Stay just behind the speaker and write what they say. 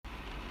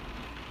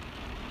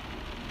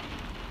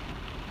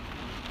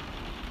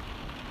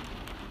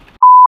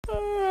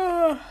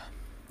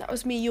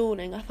was me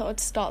yawning. I thought I'd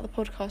start the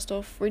podcast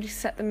off, really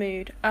set the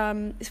mood.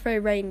 It's very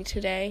rainy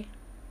today.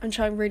 I'm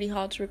trying really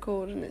hard to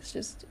record and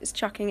it's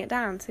chucking it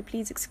down, so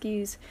please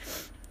excuse.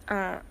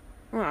 I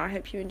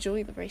hope you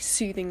enjoy the very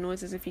soothing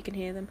noises if you can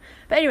hear them.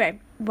 But anyway,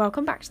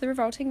 welcome back to the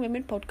Revolting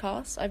Women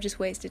podcast. I've just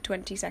wasted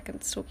 20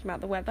 seconds talking about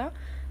the weather.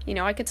 You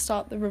know, I could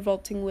start the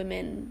Revolting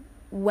Women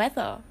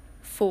weather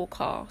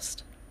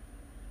forecast.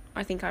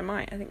 I think I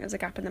might. I think there's a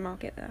gap in the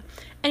market there.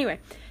 Anyway,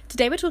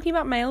 today we're talking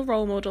about male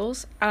role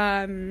models.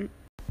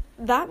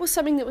 That was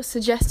something that was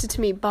suggested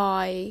to me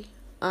by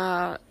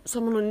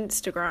someone on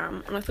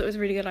Instagram, and I thought it was a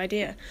really good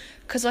idea.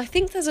 Because I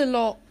think there's a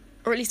lot,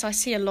 or at least I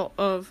see a lot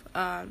of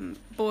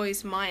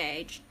boys my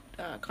age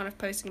kind of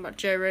posting about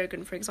Joe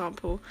Rogan, for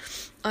example.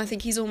 I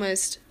think he's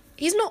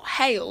not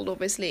hailed,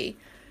 obviously,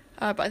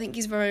 but I think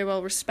he's very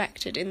well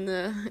respected in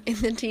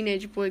the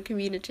teenage boy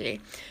community.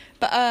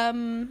 But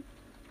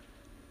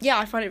yeah,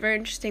 I find it very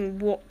interesting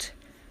what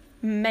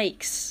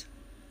makes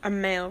a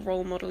male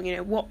role model. You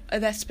know, what are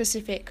their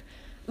specific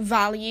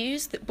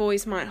values that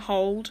boys might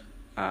hold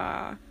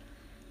that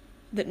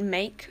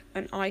make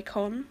an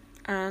icon,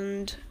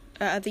 and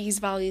are these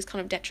values kind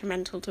of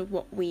detrimental to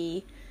what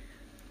we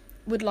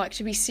would like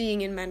to be seeing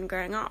in men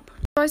growing up?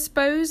 So I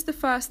suppose the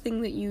first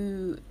thing that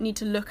you need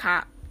to look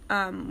at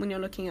when you're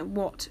looking at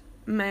what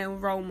male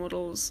role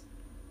models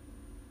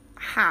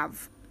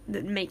have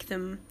that make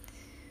them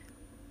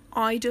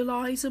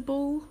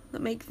idolizable,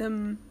 that make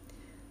them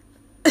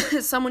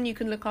someone you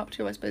can look up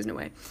to, I suppose, in a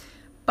way.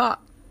 But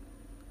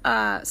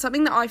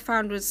something that I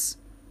found was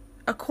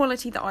a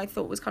quality that I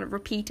thought was kind of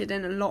repeated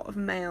in a lot of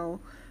male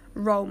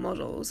role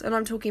models, and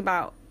I'm talking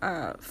about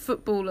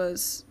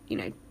footballers, you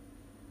know,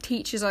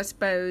 teachers, I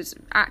suppose,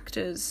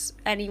 actors,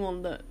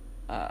 anyone that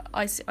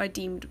I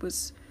deemed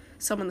was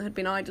someone that had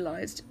been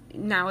idolized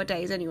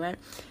nowadays anyway.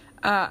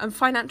 And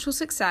financial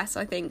success,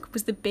 I think,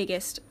 was the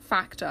biggest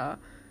factor,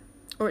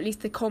 or at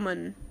least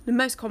the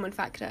most common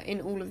factor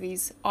in all of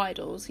these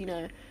idols. You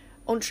know,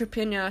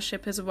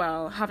 entrepreneurship as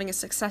well, having a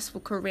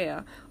successful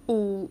career,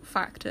 all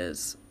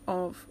factors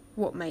of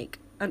what make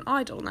an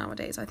idol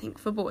nowadays, I think,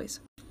 for boys.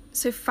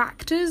 So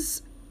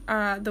factors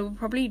that were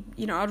probably,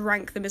 you know, I'd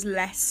rank them as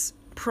less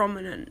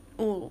prominent,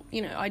 or,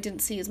 you know, I didn't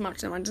see as much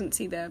of them. I didn't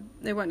see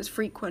they weren't as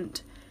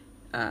frequent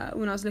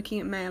when I was looking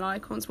at male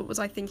icons. What was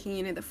I thinking,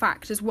 you know, the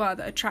factors were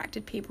that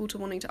attracted people to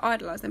wanting to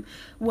idolise them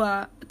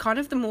were kind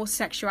of the more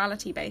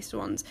sexuality-based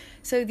ones.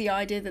 So the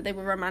idea that they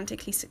were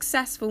romantically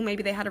successful,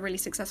 maybe they had a really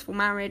successful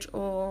marriage,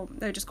 or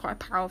they were just quite a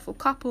powerful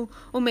couple,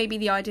 or maybe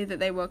the idea that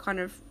they were kind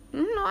of,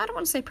 no, I don't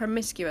want to say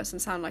promiscuous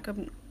and sound like a,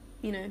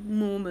 you know,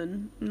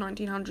 Mormon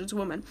 1900s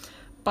woman,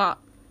 but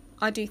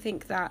I do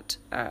think that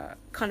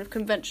kind of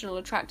conventional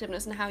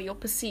attractiveness and how you're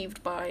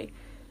perceived by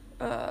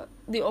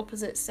the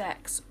opposite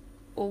sex,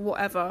 or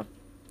whatever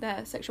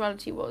their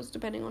sexuality was,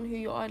 depending on who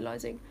you're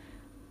idolising,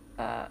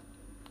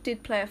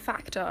 did play a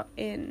factor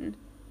in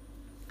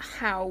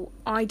how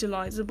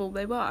idolisable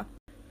they were.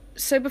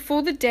 So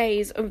before the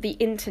days of the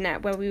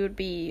internet, where we would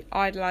be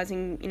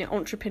idolising, you know,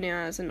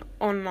 entrepreneurs and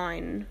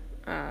online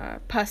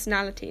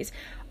personalities,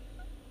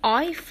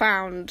 I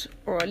found,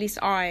 or at least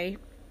I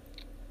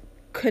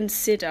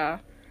consider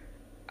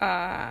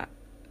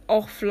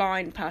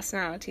offline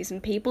personalities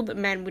and people that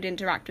men would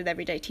interact with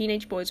every day.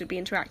 Teenage boys would be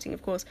interacting,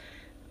 of course,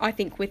 I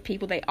think, with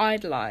people they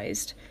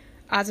idolised,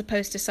 as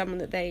opposed to someone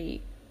that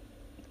they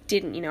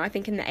didn't. You know, I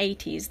think in the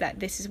 80s that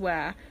this is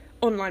where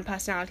online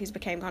personalities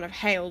became kind of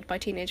hailed by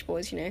teenage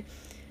boys, you know.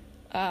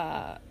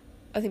 I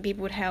think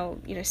people would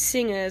hail, you know,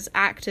 singers,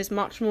 actors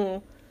much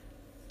more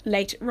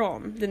later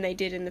on than they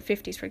did in the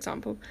 50s, for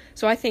example.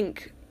 So I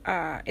think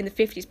in the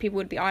 50s people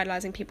would be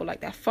idolising people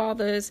like their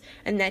fathers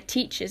and their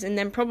teachers, and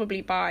then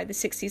probably by the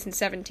 60s and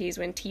 70s,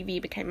 when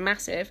TV became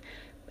massive,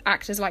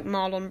 actors like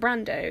Marlon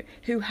Brando,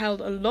 who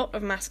held a lot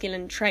of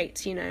masculine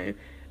traits, you know,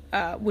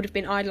 would have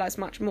been idolised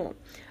much more.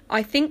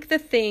 I think the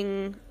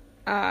thing,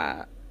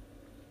 the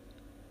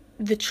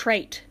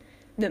trait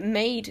that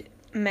made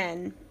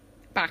men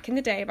back in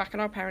the day, back in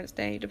our parents'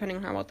 day, depending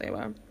on how old they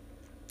were,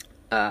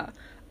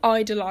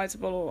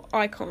 idolisable or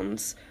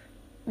icons,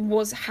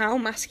 was how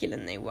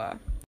masculine they were.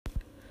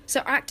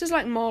 So actors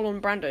like Marlon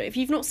Brando, if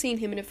you've not seen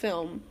him in a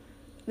film,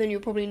 then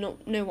you'll probably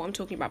not know what I'm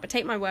talking about, but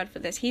take my word for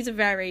this, he's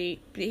kind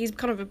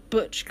of a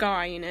butch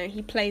guy, you know.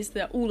 He plays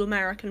the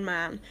all-American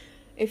man.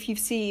 If you've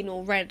seen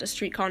or read A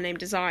Streetcar Named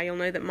Desire, you'll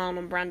know that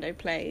Marlon Brando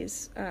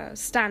plays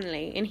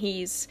Stanley, and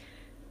he's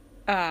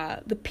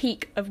the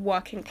peak of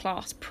working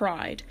class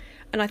pride.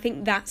 And I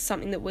think that's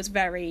something that was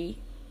very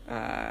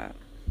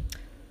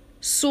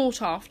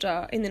sought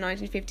after in the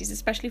 1950s,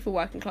 especially for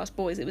working class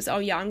boys. It was, oh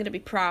yeah, I'm going to be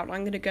proud,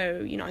 I'm going to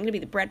go, you know, I'm going to be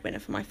the breadwinner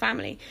for my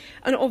family.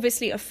 And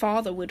obviously a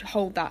father would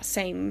hold that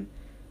same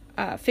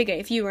figure.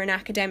 If you were an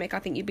academic, I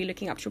think you'd be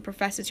looking up to your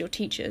professors, your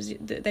teachers.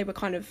 They were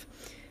kind of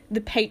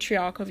the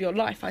patriarch of your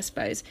life, I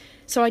suppose.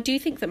 So I do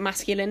think that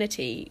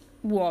masculinity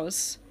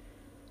was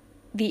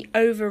the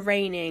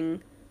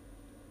overreigning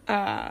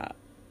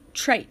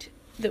trait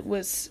that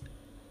was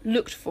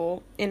looked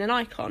for in an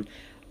icon.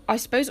 I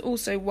suppose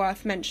also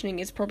worth mentioning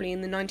is probably in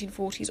the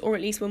 1940s, or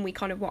at least when we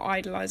kind of were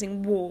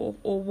idolising war,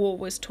 or war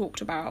was talked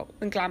about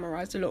and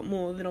glamorised a lot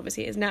more than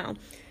obviously it is now,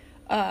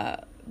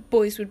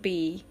 boys would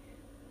be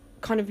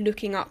kind of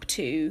looking up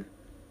to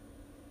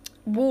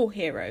war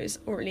heroes,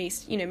 or at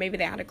least, you know, maybe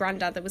they had a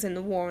granddad that was in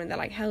the war and they're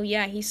like, hell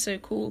yeah, he's so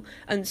cool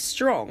and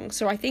strong.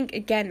 So I think,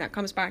 again, that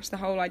comes back to the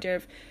whole idea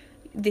of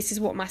this is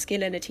what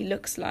masculinity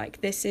looks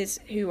like. This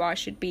is who I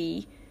should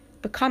be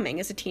becoming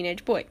as a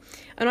teenage boy.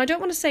 And I don't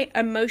want to say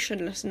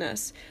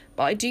emotionlessness,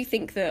 but I do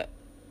think that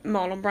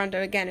Marlon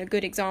Brando, again, a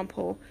good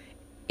example,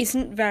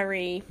 isn't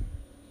very,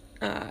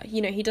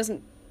 you know, he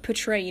doesn't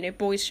portray, you know,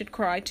 boys should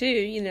cry too.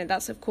 You know,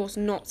 that's of course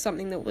not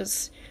something that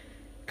was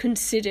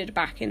considered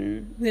back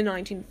in the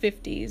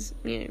 1950s,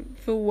 you know,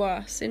 for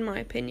worse, in my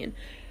opinion.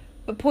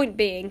 But point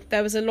being,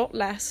 there was a lot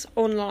less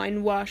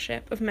online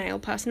worship of male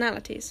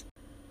personalities.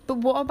 But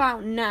what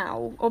about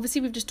now?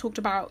 Obviously, we've just talked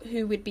about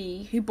who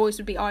boys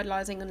would be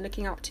idolising and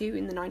looking up to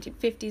in the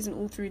 1950s and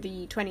all through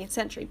the 20th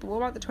century. But what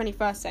about the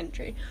 21st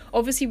century?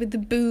 Obviously, with the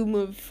boom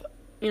of,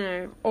 you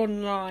know,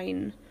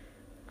 online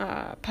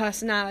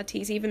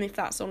personalities, even if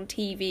that's on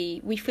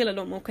TV, we feel a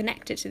lot more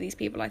connected to these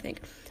people, I think.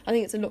 I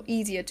think it's a lot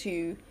easier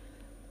to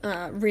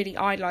really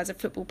idolise a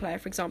football player,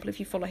 for example, if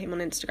you follow him on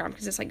Instagram,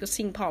 because it's like you're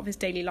seeing part of his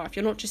daily life.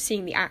 You're not just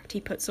seeing the act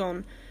he puts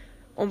on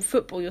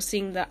football, you're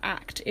seeing the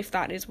act, if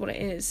that is what it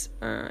is,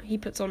 he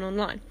puts on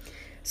online.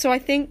 So I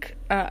think,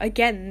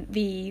 again,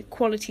 the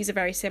qualities are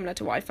very similar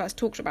to what I first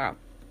talked about.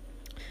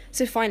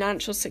 So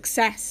financial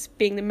success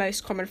being the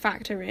most common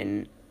factor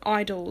in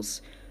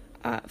idols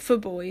for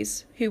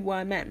boys who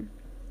were men.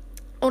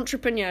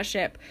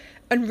 Entrepreneurship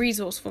and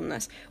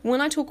resourcefulness.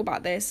 When I talk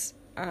about this,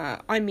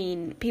 I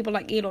mean people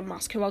like Elon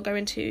Musk, who I'll go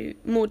into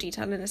more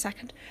detail in a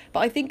second. But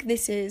I think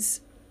this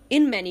is,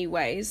 in many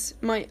ways,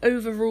 my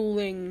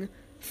overruling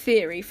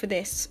theory for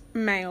this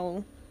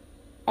male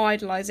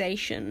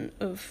idolization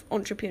of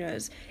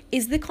entrepreneurs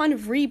is the kind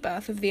of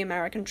rebirth of the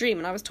American dream.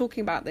 And I was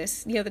talking about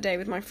this the other day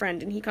with my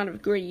friend, and he kind of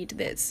agreed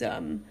that it's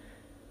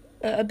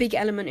a big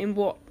element in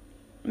what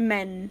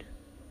men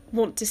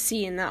want to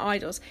see in their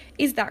idols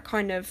is that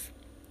kind of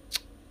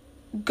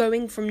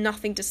going from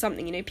nothing to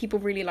something. You know, people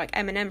really like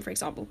Eminem, for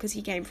example, because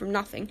he came from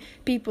nothing.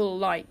 People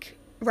like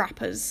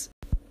rappers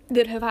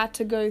that have had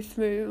to go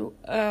through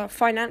a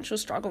financial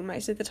struggle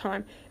most of the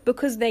time,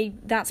 because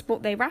that's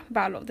what they rap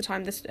about a lot of the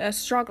time, this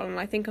struggle. And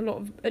I think a lot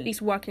of, at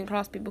least working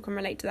class people, can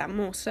relate to that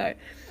more so.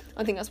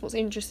 I think that's what's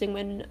interesting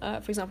when,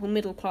 for example,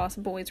 middle class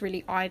boys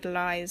really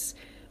idolise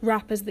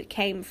rappers that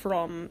came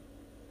from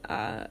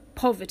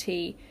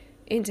poverty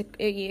into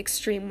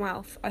extreme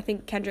wealth. I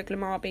think Kendrick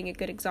Lamar being a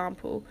good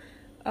example.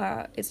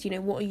 Is, you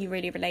know, what are you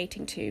really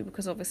relating to?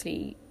 Because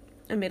obviously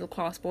a middle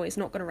class boy is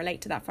not going to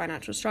relate to that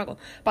financial struggle.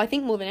 But I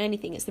think more than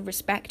anything, it's the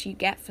respect you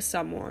get for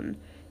someone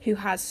who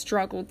has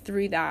struggled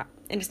through that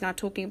and is now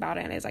talking about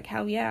it and is like,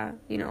 hell yeah,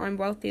 you know, I'm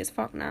wealthy as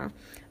fuck now.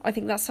 I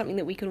think that's something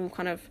that we can all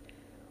kind of,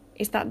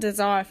 it's that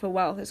desire for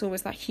wealth. It's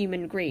always that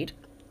human greed.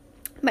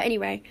 But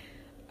anyway,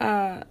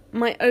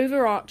 my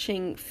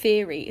overarching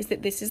theory is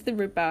that this is the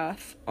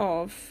rebirth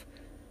of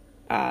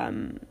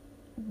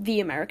the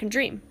American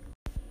dream.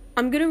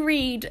 I'm going to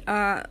read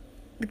the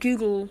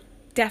Google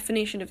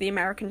definition of the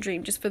American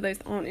dream, just for those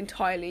that aren't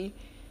entirely,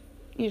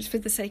 you know, just for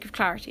the sake of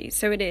clarity.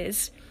 So it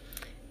is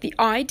the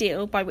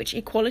ideal by which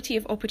equality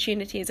of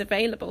opportunity is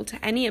available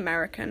to any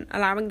American,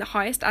 allowing the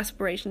highest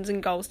aspirations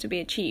and goals to be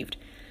achieved.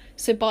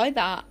 So by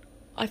that,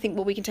 I think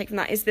what we can take from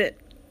that is that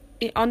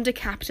under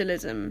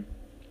capitalism,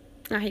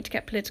 I hate to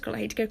get political, I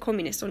hate to go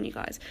communist on you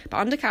guys, but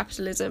under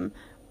capitalism,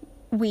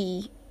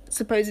 we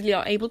supposedly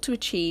are able to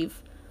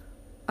achieve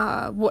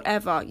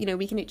whatever, you know,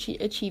 we can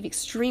achieve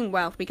extreme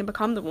wealth, we can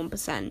become the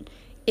 1%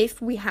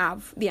 if we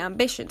have the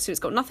ambition. So it's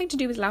got nothing to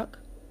do with luck,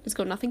 it's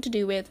got nothing to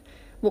do with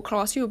what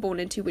class you were born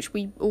into, which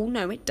we all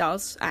know it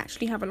does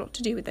actually have a lot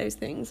to do with those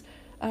things.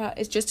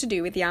 It's just to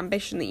do with the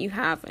ambition that you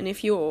have, and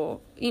if you're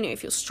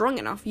strong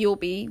enough, you'll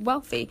be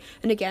wealthy.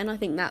 And again, I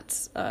think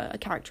that's a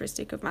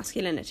characteristic of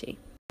masculinity.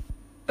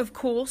 Of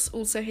course,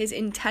 also his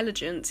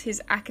intelligence,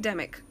 his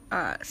academic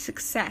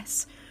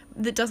success,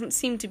 that doesn't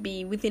seem to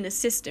be within a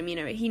system. You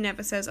know, he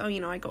never says, oh,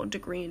 you know, I got a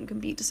degree in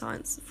computer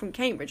science from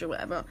Cambridge or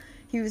whatever.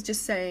 He was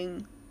just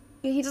saying,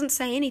 he doesn't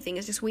say anything,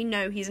 it's just we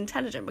know he's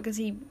intelligent because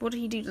what did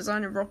he do,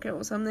 design a rocket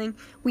or something?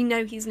 We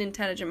know he's an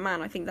intelligent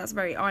man. I think that's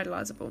very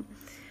idolisable.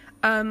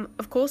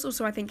 Of course,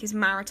 also I think his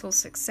marital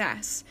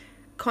success,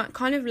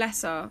 kind of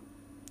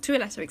to a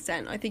lesser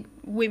extent, I think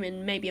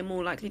women maybe are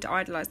more likely to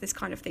idolise this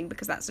kind of thing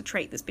because that's a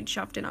trait that's been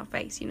shoved in our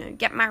face, you know,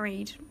 get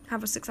married,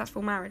 have a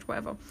successful marriage,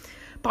 whatever.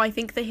 But I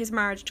think that his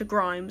marriage to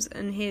Grimes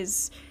and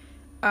his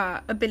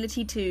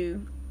ability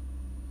to,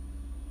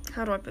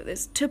 how do I put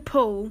this, to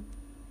pull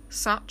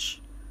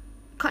such,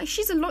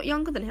 she's a lot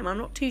younger than him, I'm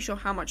not too sure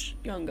how much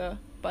younger,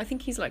 but I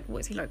think he's like, what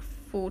is he, like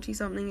 40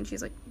 something, and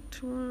she's like,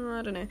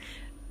 I don't know,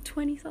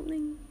 20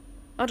 something,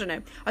 I don't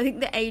know. I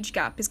think the age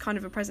gap is kind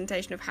of a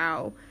presentation of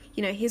how,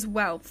 you know, his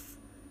wealth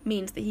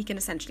means that he can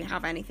essentially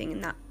have anything,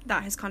 and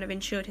that has kind of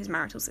ensured his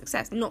marital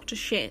success. Not to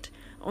shit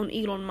on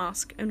Elon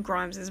Musk and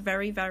Grimes'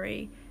 very,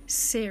 very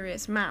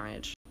serious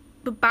marriage.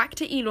 But back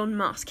to Elon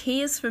Musk,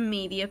 he is for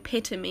me the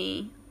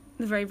epitome,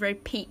 the very, very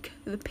peak,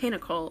 the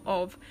pinnacle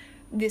of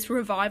this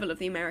revival of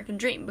the American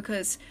dream,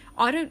 because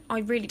I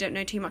really don't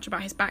know too much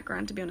about his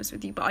background, to be honest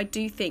with you, but I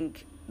do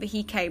think that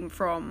he came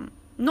from,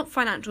 not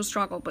financial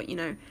struggle, but,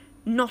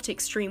 not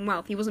extreme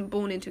wealth. He wasn't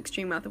born into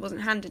extreme wealth. It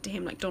wasn't handed to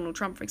him like Donald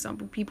Trump, for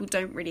example. People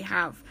don't really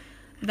have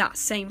that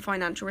same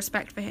financial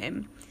respect for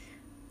him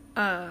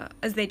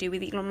as they do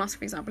with Elon Musk,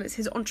 for example. It's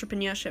his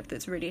entrepreneurship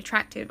that's really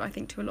attractive, I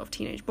think, to a lot of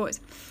teenage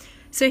boys.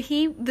 So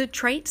the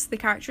traits, the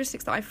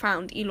characteristics that I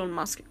found Elon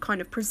Musk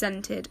kind of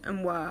presented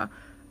and were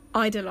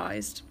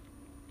idolised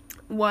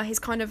were his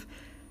kind of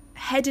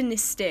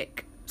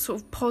hedonistic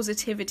sort of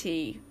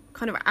positivity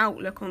kind of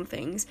outlook on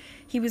things.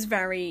 He's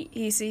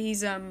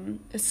a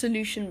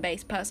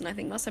solution-based person. I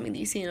think that's something that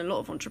you see in a lot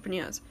of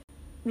entrepreneurs.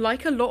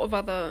 Like a lot of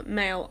other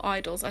male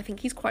idols, I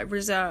think he's quite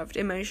reserved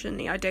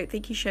emotionally. I don't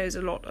think he shows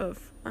a lot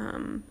of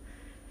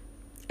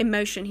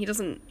emotion. He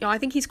doesn't. I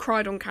think he's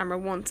cried on camera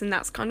once, and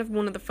that's kind of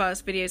one of the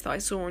first videos that I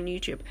saw on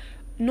YouTube.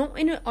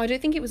 I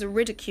don't think it was a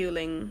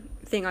ridiculing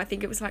thing. I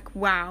think it was like,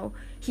 wow,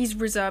 he's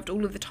reserved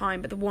all of the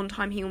time, but the one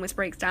time he almost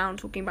breaks down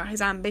talking about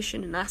his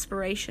ambition and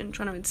aspiration,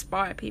 trying to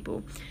inspire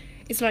people,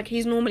 it's like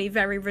he's normally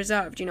very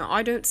reserved.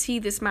 I don't see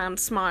this man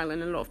smile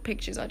in a lot of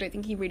pictures. I don't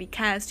think he really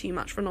cares too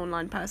much for an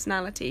online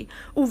personality,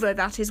 although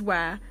that is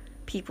where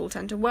people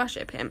tend to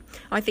worship him.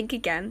 I think,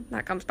 again,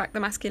 that comes back to the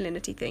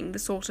masculinity thing, the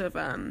sort of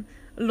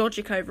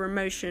logic over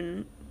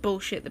emotion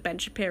bullshit that Ben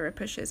Shapiro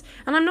pushes.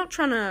 And I'm not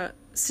trying to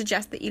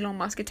suggest that Elon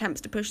Musk attempts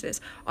to push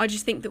this. I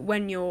just think that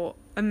when you're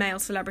a male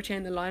celebrity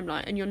in the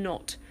limelight and you're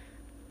not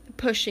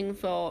pushing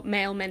for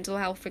male mental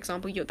health, for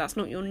example, that's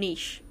not your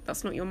niche,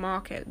 that's not your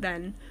market,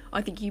 then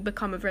I think you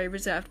become a very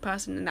reserved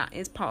person, and that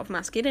is part of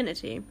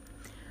masculinity.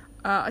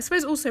 I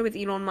suppose also with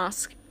Elon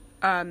Musk,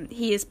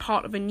 he is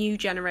part of a new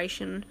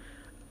generation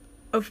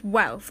of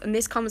wealth, and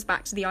this comes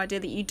back to the idea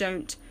that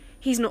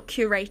he's not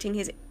curating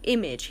his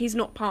image. He's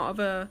not part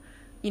of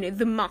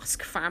the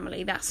Musk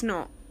family. That's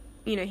not,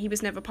 he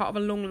was never part of a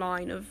long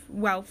line of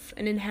wealth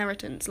and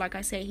inheritance. Like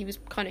I say,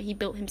 he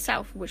built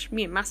himself, which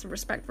me a massive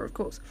respect for, of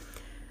course.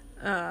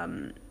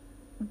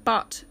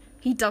 But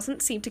he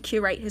doesn't seem to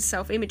curate his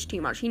self-image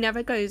too much. He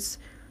never goes,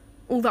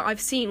 all that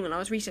I've seen when I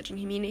was researching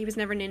him, he was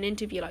never in an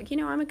interview like,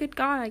 I'm a good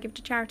guy, I give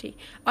to charity.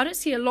 I don't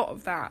see a lot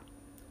of that,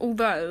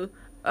 although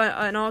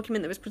an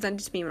argument that was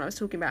presented to me when I was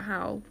talking about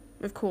how,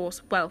 of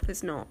course, wealth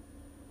is not,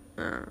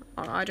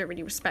 I don't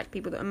really respect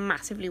people that are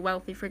massively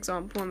wealthy, for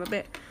example. I'm a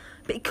bit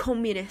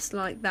communist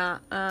like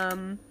that.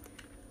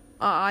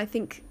 I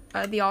think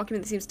the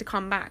argument that seems to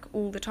come back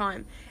all the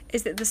time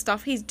is that the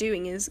stuff he's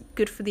doing is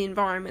good for the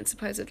environment,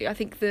 supposedly. I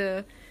think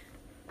I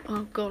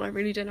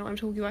really don't know what I'm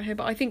talking about here,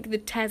 but I think the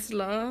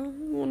Tesla,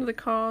 one of the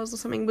cars or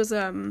something, was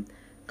kind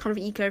of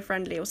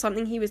eco-friendly, or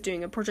something he was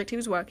doing, a project he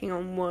was working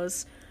on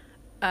was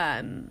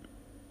not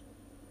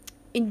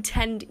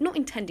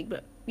intending,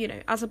 but,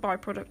 as a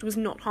byproduct, was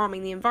not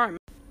harming the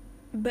environment.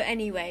 But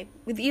anyway,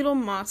 with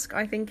Elon Musk,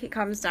 I think it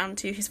comes down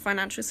to his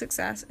financial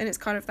success, and it's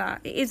kind of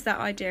that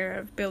idea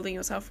of building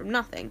yourself from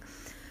nothing.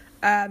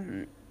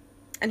 And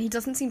he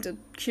doesn't seem to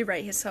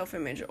curate his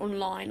self-image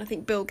online. I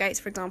think Bill Gates,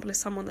 for example, is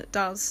someone that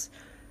does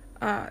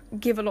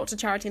give a lot to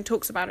charity and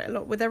talks about it a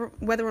lot,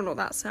 whether or not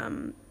that's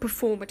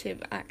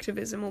performative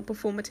activism or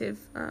performative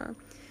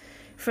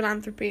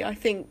philanthropy. I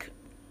think,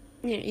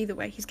 either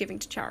way, he's giving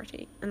to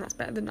charity, and that's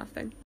better than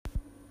nothing.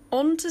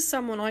 On to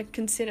someone I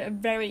consider a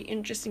very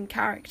interesting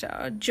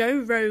character. Joe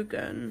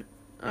Rogan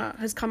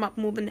has come up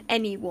more than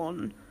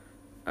anyone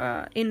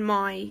in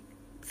my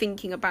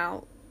thinking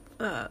about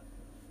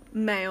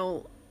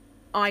male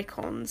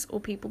icons or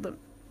people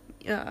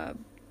that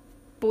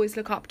boys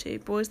look up to.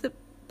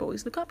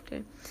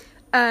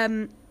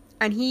 And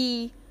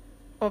he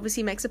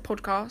obviously makes a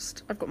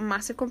podcast. I've got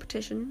massive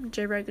competition.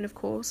 Joe Rogan, of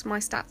course. My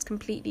stats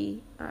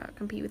completely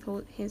compete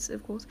with his,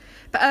 of course.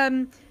 But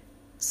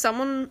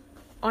someone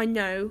I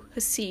know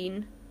has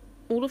seen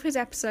all of his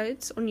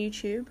episodes on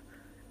YouTube,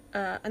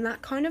 and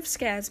that kind of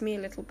scares me a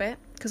little bit,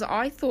 because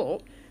I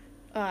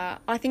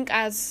think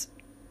as,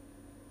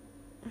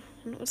 I'm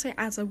not going to say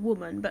as a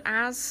woman, but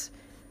as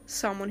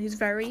someone who's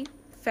very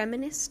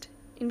feminist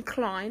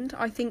inclined,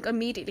 I think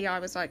immediately I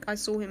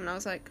saw him and I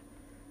was like,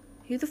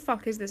 who the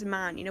fuck is this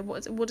man?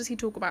 What does he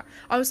talk about?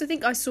 I also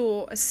think I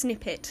saw a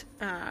snippet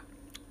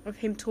of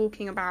him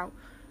talking about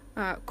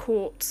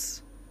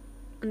courts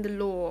and the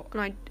law,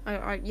 and I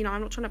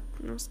I'm not trying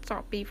to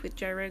start beef with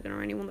Joe Rogan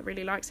or anyone that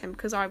really likes him,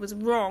 because I was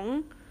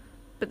wrong,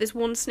 but this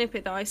one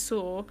snippet that I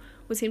saw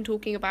was him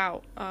talking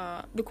about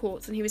the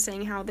courts, and he was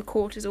saying how the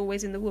court is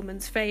always in the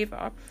woman's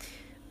favour,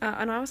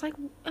 and I was like,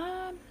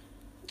 well,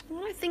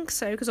 I think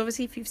so, because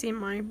obviously if you've seen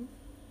my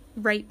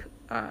rape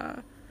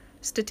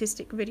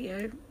statistic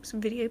video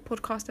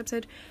podcast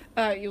episode,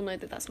 you'll know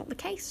that that's not the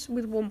case,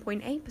 with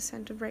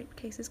 1.8% of rape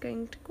cases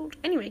going to court.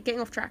 Anyway, getting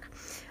off track.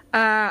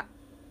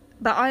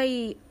 But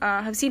I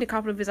have seen a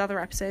couple of his other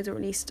episodes, or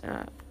at least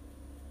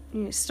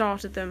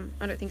started them.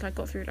 I don't think I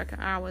got through like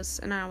hours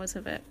and hours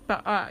of it.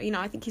 But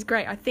I think he's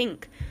great. I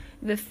think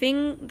the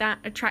thing that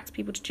attracts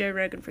people to Joe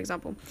Rogan, for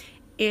example,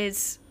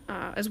 is,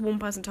 as one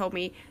person told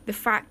me, the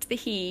fact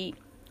that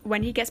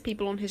when he gets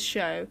people on his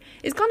show,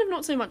 is kind of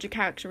not so much a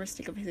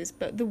characteristic of his,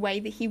 but the way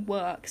that he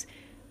works.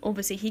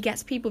 Obviously, he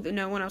gets people that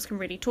no one else can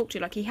really talk to.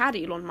 Like, he had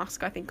Elon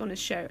Musk, I think, on his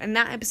show. And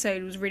that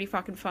episode was really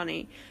fucking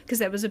funny. Because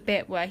there was a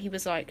bit where he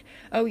was like,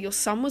 oh, your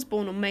son was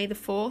born on May the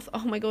 4th?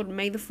 Oh my god,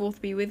 May the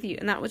 4th be with you.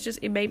 And that was just,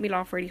 it made me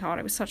laugh really hard.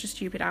 It was such a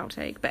stupid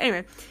outtake. But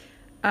anyway,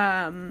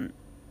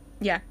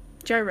 yeah,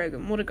 Joe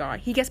Rogan, what a guy.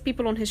 He gets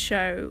people on his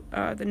show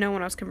that no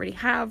one else can really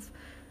have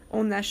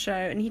on their show.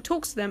 And he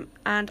talks to them.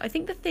 And I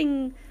think the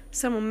thing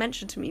someone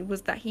mentioned to me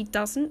was that he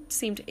doesn't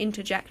seem to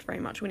interject very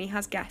much when he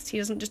has guests. He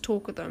doesn't just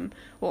talk with them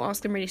or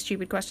ask them really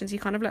stupid questions. He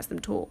kind of lets them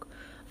talk.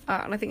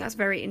 And I think that's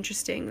very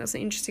interesting. That's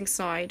an interesting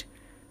side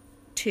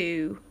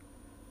to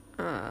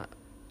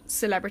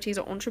celebrities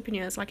or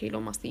entrepreneurs like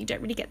Elon Musk that you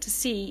don't really get to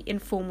see in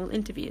formal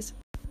interviews.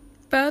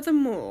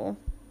 Furthermore,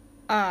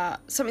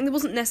 something that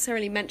wasn't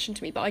necessarily mentioned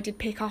to me, but I did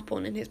pick up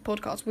on in his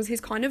podcast, was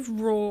his kind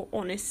of raw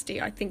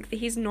honesty. I think that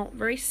he's not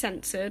very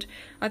censored.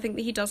 I think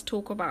that he does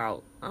talk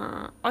about,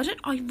 I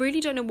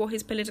really don't know what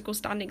his political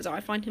standings are.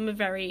 I find him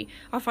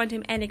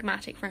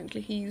enigmatic,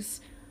 frankly. He's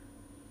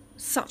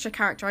such a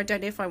character. I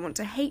don't know if I want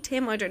to hate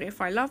him. I don't know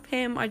if I love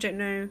him. I don't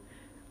know.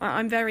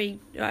 I'm very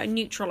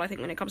neutral, I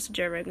think, when it comes to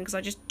Joe Rogan, because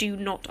I just do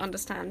not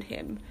understand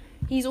him.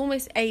 He's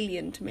almost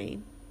alien to me.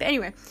 But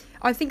anyway,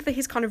 I think that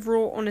his kind of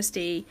raw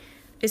honesty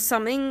is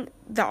something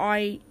that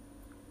I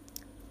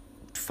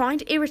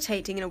find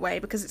irritating in a way,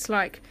 because it's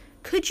like,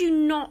 could you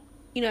not,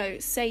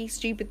 say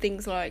stupid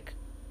things like,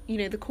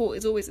 the court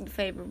is always in the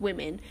favour of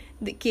women,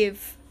 that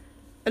give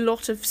a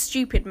lot of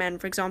stupid men,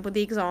 for example,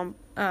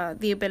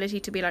 the ability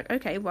to be like,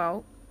 okay,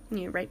 well,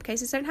 rape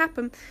cases don't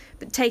happen,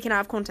 but taken out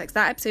of context.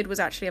 That episode was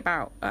actually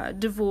about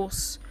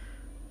divorce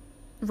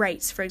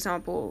rates, for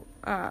example,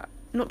 when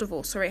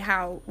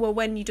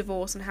you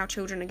divorce and how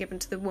children are given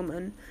to the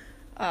woman,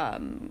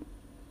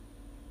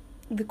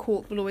 the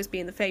court will always be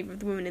in the favour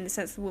of the woman, in the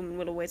sense the woman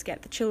will always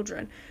get the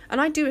children.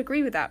 And I do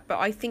agree with that, but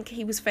I think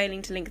he was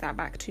failing to link that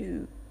back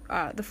to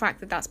the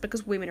fact that that's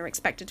because women are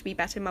expected to be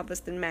better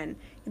mothers than men.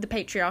 The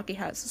patriarchy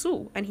hurts us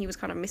all, and he was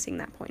kind of missing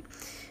that point.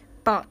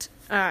 But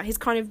his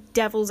kind of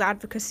devil's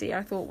advocacy,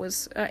 I thought,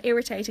 was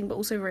irritating, but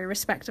also very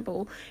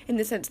respectable, in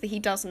the sense that he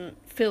doesn't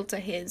filter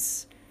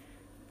his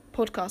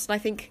podcast. And I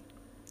think,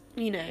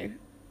 a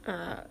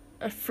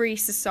free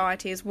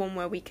society is one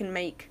where we can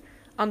make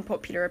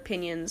unpopular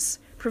opinions,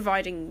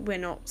 providing we're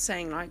not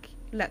saying, like,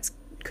 let's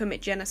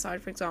commit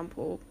genocide, for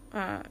example,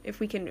 if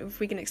we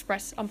can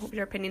express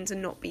unpopular opinions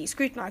and not be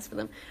scrutinised for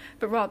them,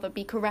 but rather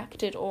be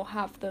corrected or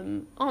have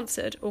them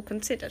answered or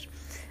considered.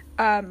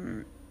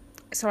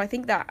 So I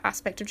think that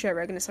aspect of Joe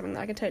Rogan is something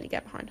that I can totally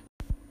get behind.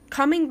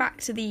 Coming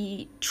back to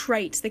the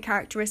traits, the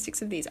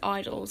characteristics of these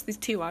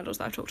two idols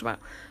that I've talked about,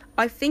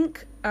 I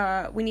think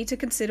we need to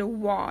consider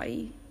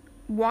why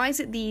is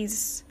it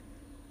these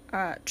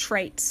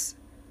traits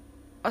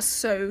are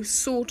so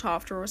sought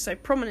after or so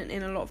prominent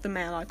in a lot of the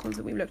male icons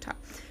that we've looked at.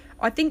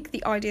 I think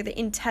the idea that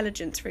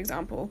intelligence, for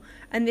example,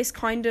 and this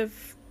kind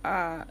of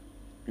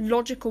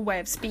logical way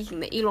of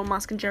speaking that Elon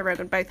Musk and Joe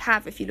Rogan both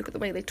have, if you look at the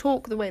way they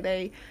talk, the way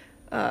they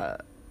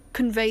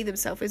convey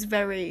themselves, is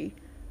very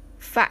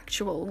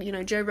factual.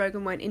 Joe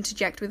Rogan won't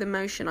interject with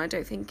emotion. I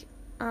don't think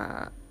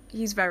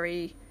he's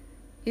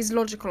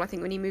logical, I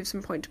think, when he moves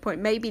from point to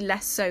point. Maybe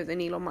less so than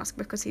Elon Musk,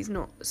 because he's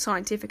not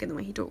scientific in the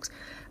way he talks.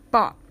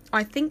 But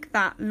I think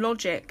that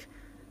logic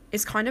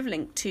is kind of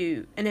linked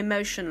to an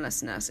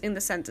emotionlessness, in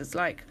the sense it's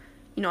like,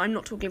 I'm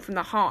not talking from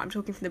the heart, I'm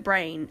talking from the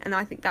brain, and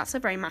I think that's a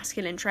very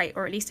masculine trait,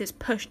 or at least it's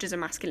pushed as a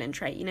masculine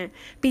trait,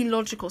 be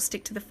logical,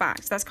 stick to the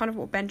facts. That's kind of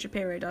what Ben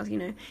Shapiro does,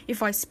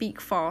 if I speak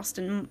fast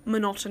and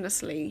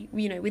monotonously,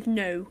 with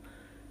no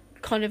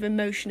kind of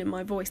emotion in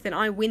my voice, then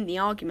I win the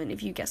argument.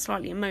 If you get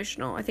slightly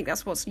emotional, I think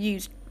that's what's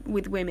used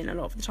with women a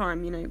lot of the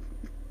time,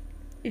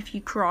 if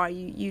you cry,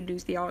 you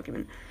lose the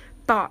argument.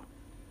 But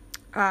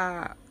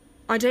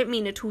I don't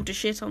mean at all to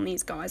shit on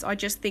these guys. I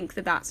just think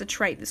that that's a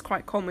trait that's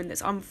quite common,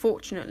 that's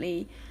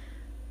unfortunately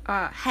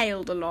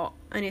hailed a lot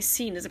and is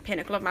seen as a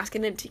pinnacle of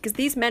masculinity, because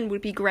these men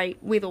would be great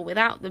with or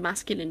without the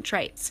masculine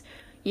traits.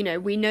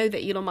 We know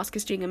that Elon Musk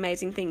is doing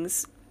amazing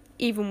things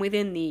even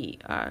within the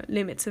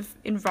limits of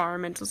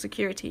environmental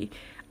security,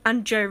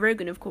 and Joe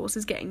Rogan, of course,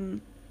 is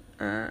getting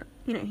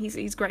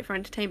he's great for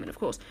entertainment, of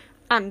course,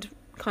 and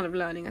kind of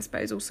learning, I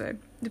suppose, also,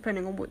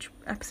 depending on which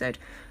episode.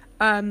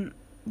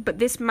 But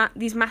these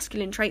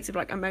masculine traits of,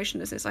 like,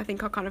 emotionlessness, I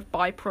think, are kind of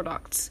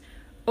byproducts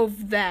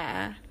of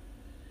their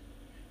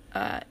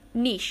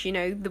niche,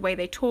 the way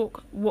they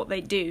talk, what they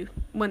do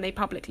when they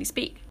publicly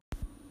speak.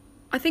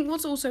 I think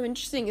what's also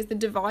interesting is the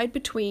divide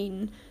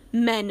between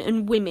men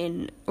and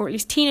women, or at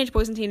least teenage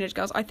boys and teenage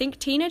girls. I think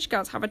teenage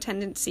girls have a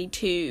tendency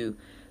to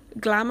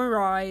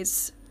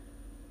glamorise,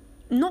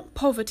 not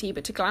poverty,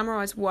 but to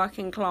glamorise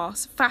working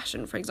class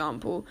fashion, for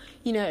example.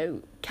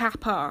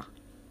 Kappa,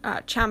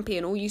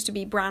 Champion, all used to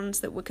be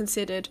brands that were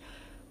considered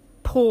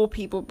poor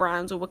people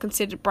brands, or were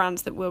considered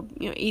brands that were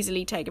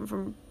easily taken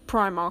from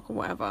Primark or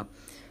whatever.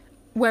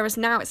 Whereas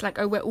now it's like,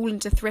 oh, we're all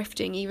into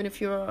thrifting. Even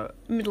if you're a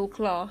middle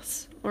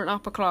class or an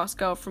upper class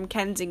girl from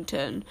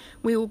Kensington,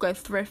 we all go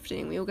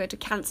thrifting. We all go to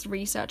Cancer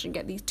Research and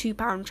get these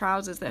 £2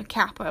 trousers that are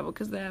Kappa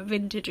because they're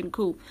vintage and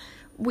cool.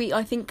 We,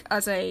 I think,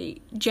 as a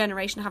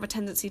generation, have a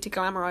tendency to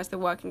glamorise the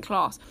working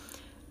class,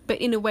 but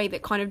in a way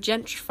that kind of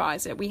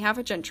gentrifies it. We have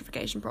a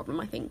gentrification problem,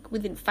 I think,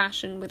 within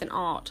fashion, within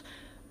art,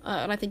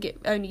 and I think it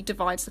only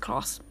divides the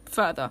class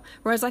further.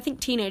 Whereas I think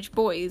teenage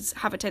boys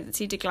have a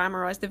tendency to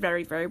glamorise the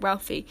very, very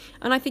wealthy,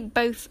 and I think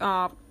both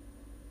are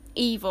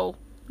evil.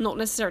 Not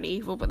necessarily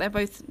evil, but they're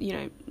both, you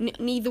know,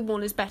 neither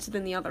one is better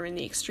than the other in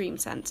the extreme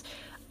sense.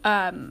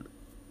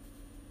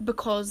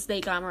 Because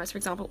they glamorise, for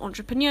example,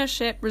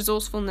 entrepreneurship,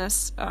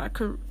 resourcefulness,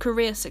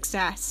 career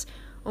success,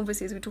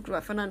 obviously, as we talked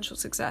about, financial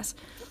success.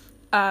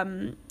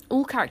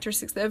 All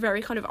characteristics that are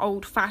very kind of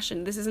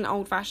old-fashioned. This isn't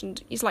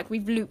old-fashioned. It's like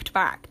we've looped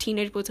back.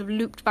 Teenage boys have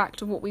looped back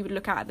to what we would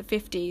look at the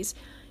 50s.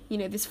 You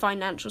know, this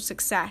financial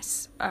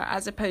success,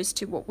 as opposed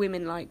to what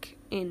women like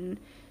in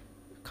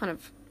kind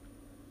of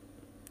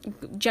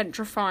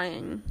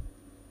gentrifying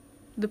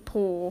the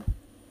poor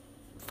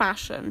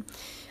fashion.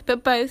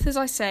 But both, as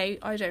I say,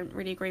 I don't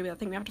really agree with. I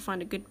think we have to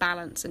find a good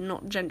balance and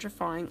not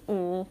gentrifying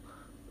or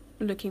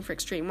looking for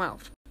extreme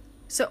wealth.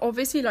 So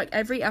obviously, like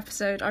every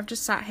episode, I've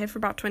just sat here for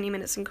about 20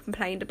 minutes and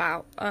complained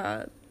about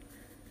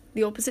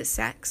the opposite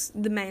sex,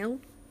 the male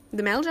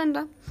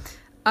gender.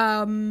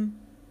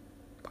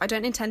 I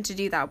don't intend to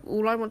do that.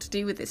 All I want to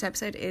do with this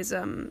episode is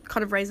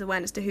kind of raise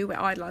awareness to who we're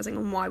idolising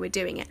and why we're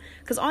doing it.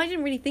 Because I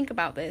didn't really think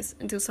about this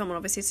until someone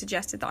obviously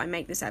suggested that I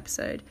make this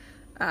episode,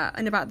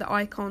 and about the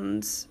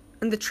icons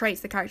and the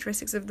traits, the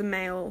characteristics of the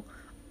male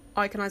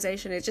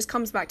iconisation. It just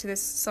comes back to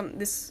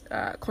this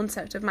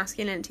concept of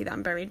masculinity that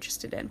I'm very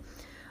interested in.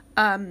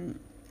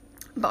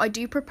 But I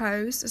do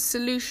propose a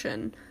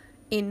solution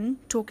in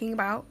talking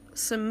about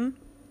some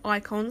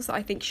icons that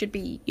I think should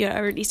be, you know,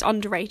 or at least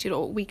underrated,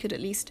 or we could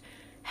at least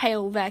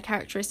hail their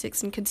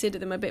characteristics and consider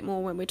them a bit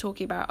more when we're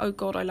talking about, oh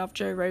god, I love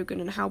Joe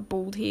Rogan and how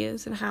bald he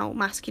is and how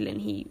masculine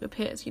he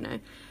appears, you know.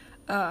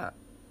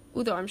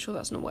 Although I'm sure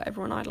that's not what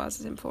everyone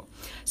idolises him for.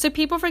 So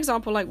people, for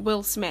example, like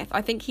Will Smith,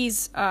 I think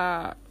his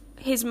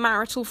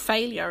marital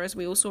failure, as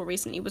we all saw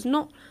recently, was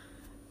not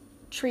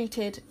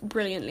treated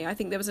brilliantly. I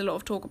think there was a lot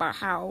of talk about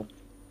how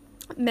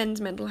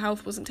men's mental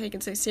health wasn't taken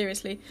so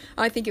seriously.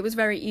 I think it was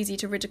very easy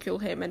to ridicule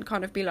him and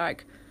kind of be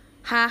like,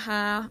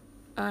 haha,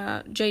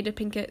 Jada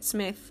Pinkett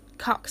Smith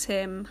cucks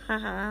him,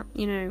 haha,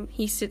 you know,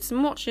 he sits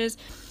and watches.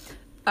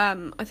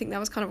 I think that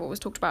was kind of what was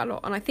talked about a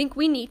lot, and I think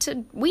we need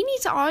to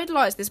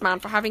idolise this man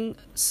for having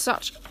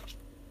such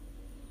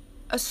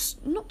a,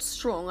 not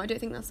strong, I don't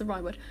think that's the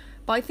right word,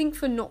 but I think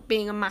for not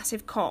being a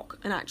massive cock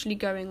and actually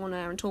going on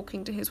air and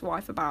talking to his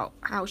wife about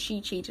how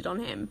she cheated on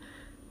him.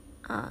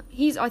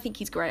 I think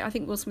he's great. I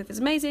think Will Smith is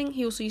amazing.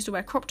 He also used to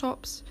wear crop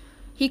tops.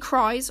 He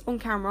cries on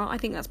camera. I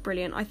think that's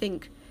brilliant. I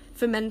think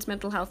for men's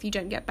mental health, you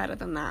don't get better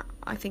than that.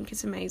 I think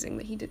it's amazing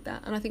that he did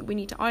that, and I think we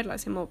need to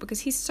idolise him more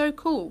because he's so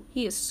cool.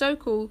 He is so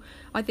cool.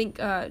 I think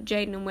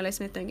Jaden and Willow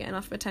Smith don't get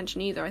enough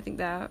attention either. I think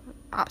they're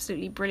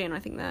absolutely brilliant. I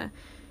think their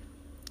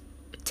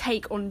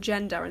take on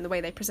gender and the way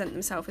they present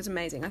themselves is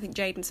amazing. I think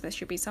Jaden Smith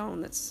should be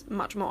someone that's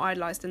much more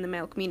idolised in the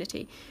male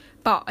community,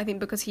 but I think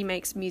because he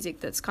makes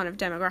music that's kind of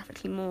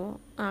demographically more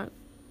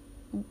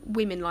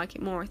women like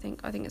it more, I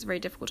think it's very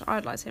difficult to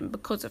idolise him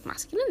because of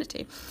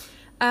masculinity.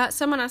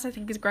 Someone else I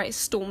think is great is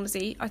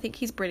Stormzy. I think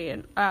he's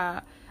brilliant.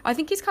 I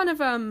think he's kind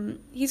of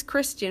he's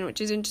Christian,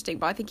 which is interesting,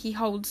 but I think he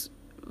holds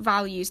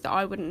values that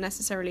I wouldn't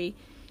necessarily,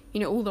 you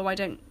know, although I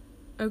don't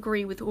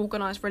agree with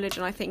organised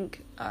religion, I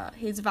think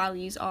his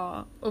values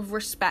are of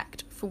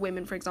respect for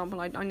women, for example.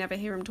 I never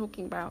hear him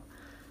talking about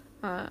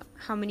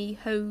how many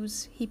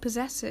hoes he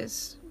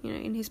possesses, you know,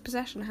 in his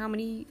possession, how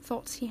many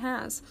thoughts he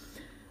has.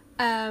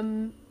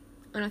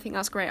 And I think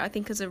that's great. I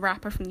think as a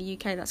rapper from the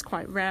UK, that's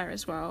quite rare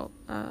as well,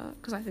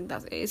 because I think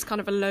it's kind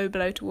of a low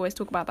blow to always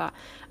talk about that.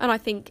 And I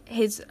think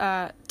his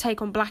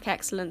take on black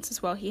excellence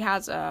as well. He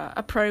has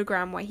a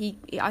program where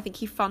I think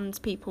he funds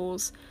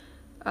people's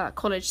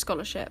college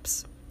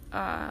scholarships.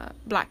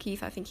 Black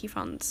youth, I think he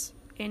funds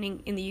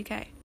in the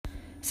UK.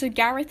 So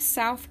Gareth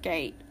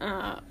Southgate,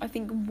 I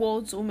think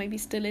was or maybe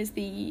still is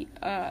the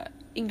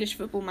English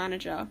football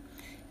manager.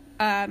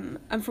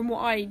 And from what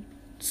I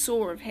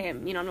saw of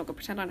him, you know, I'm not going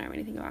to pretend I know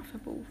anything about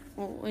football,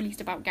 or at least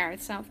about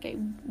Gareth Southgate.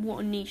 What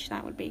a niche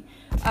that would be.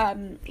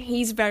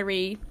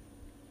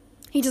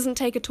 He doesn't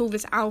take at all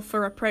this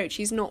alpha approach.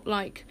 He's not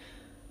like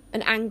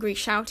an angry,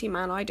 shouty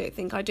man, I don't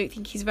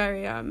think he's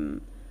very,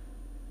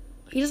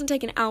 he doesn't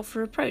take an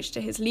alpha approach to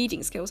his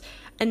leading skills,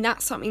 and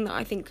that's something that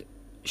I think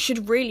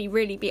should really,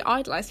 really be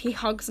idolised. He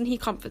hugs and he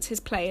comforts his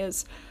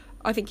players.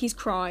 I think he's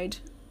cried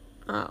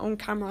on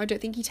camera. I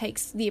don't think he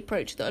takes the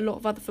approach that a lot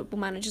of other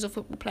football managers or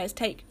football players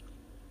take,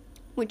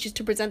 which is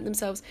to present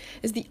themselves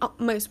as the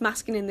utmost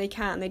masculine they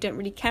can. They don't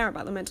really care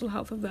about the mental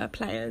health of their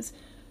players.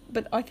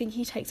 But I think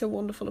he takes a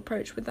wonderful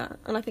approach with that.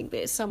 And I think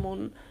that it's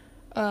someone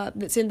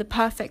that's in the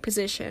perfect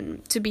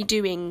position to be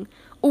doing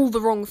all the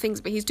wrong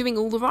things, but he's doing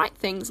all the right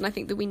things. And I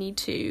think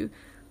that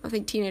I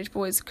think teenage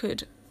boys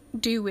could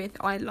do with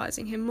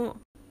idolising him more.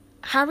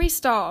 Harry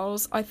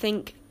Styles, I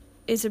think,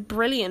 is a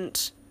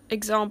brilliant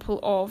example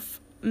of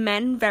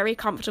men very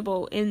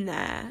comfortable in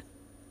their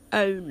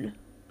own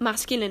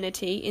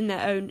masculinity, in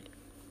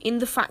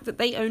the fact that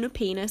they own a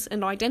penis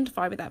and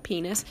identify with that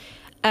penis,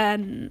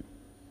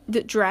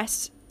 that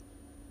dress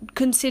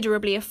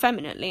considerably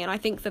effeminately. And I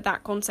think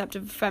that concept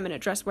of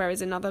effeminate dress wear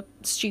is another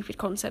stupid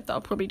concept that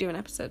I'll probably do an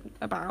episode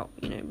about,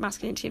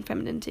 masculinity and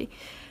femininity.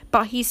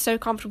 But he's so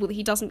comfortable that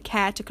he doesn't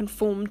care to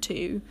conform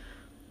to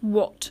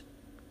what,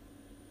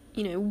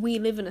 we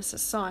live in a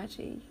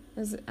society,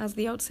 as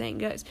the old saying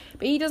goes.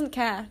 But he doesn't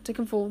care to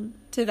conform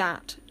to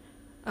that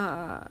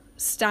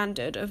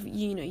standard of,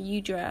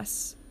 you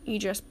dress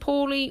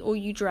poorly, or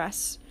you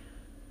dress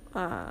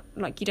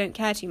like you don't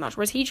care too much,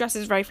 whereas he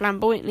dresses very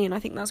flamboyantly, and I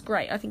think that's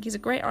great. I think he's a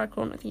great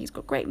icon. I think he's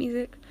got great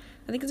music.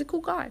 I think he's a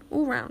cool guy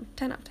all round.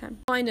 10 out of 10.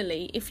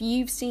 Finally, if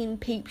you've seen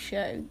Peep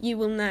Show, you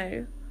will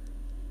know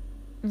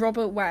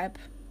Robert Webb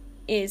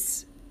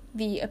is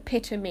the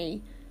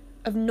epitome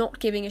of not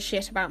giving a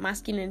shit about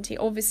masculinity.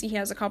 Obviously he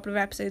has a couple of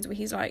episodes where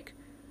he's like,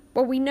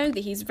 well, we know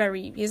that he's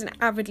an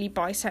avidly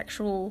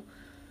bisexual,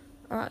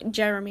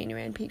 Jeremy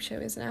anyway in Peep Show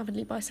is an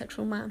avidly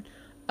bisexual man.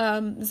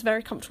 Is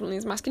very comfortable in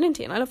his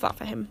masculinity, and I love that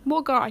for him. What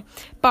a guy.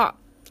 But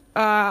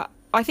I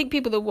think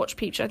boys that watch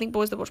Peep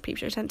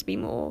Show tend to be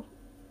more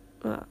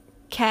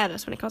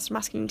careless when it comes to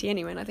masculinity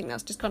anyway, and I think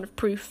that's just kind of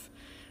proof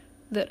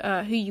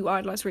that who you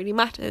idolise really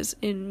matters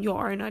in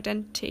your own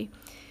identity.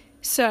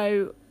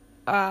 So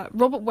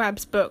Robert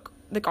Webb's book,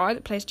 the guy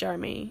that plays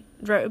Jeremy,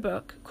 wrote a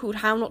book called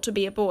How Not to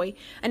Be a Boy,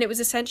 and it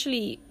was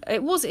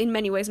in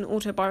many ways an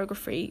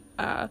autobiography,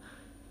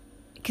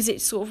 because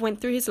it sort of went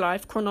through his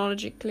life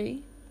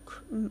chronologically,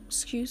 but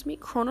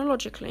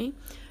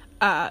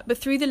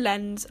through the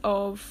lens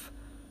of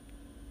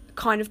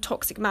kind of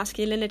toxic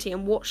masculinity,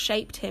 and what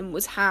shaped him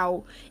was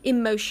how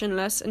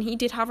emotionless, and he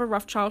did have a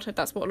rough childhood.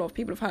 That's what a lot of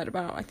people have heard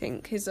about, I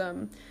think, his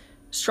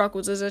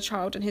struggles as a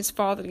child and his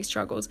fatherly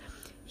struggles.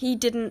 He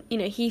didn't,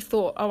 he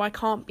thought, I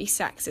can't be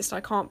sexist, I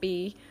can't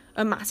be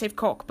a massive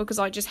cock because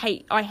I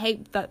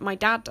hate that my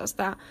dad does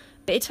that.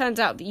 But it turns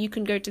out that you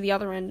can go to the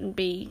other end and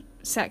be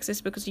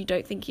sexist because you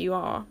don't think you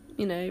are,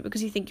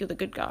 because you think you're the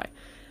good guy.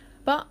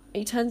 But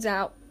it turns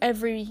out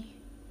every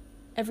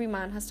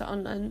man has to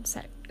unlearn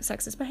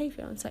sexist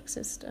behaviour and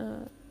sexist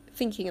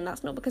thinking, and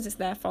that's not because it's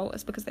their fault,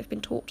 it's because they've been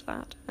taught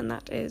that, and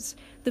that is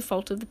the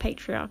fault of the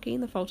patriarchy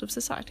and the fault of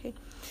society.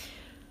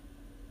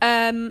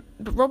 But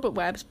Robert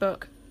Webb's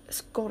book,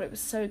 God, it was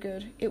so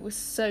good. It was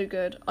so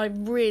good. I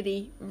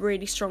really,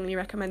 really strongly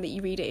recommend that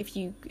you read it if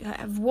you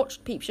have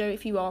watched Peep Show,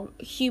 if you are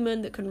a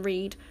human that can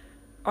read.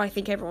 I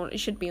think it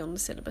should be on the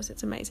syllabus.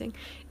 It's amazing.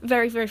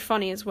 Very, very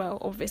funny as well,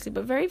 obviously,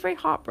 but very, very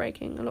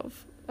heartbreaking. A lot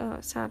of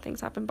sad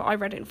things happen, but I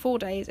read it in 4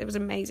 days. It was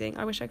amazing.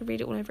 I wish I could read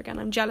it all over again.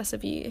 I'm jealous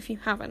of you if you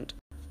haven't.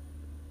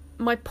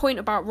 My point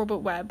about Robert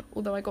Webb,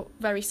 although I got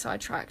very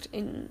sidetracked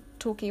in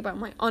talking about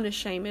my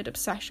unashamed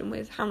obsession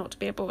with How Not to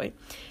Be a Boy,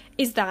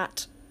 is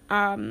that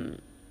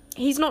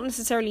he's not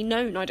necessarily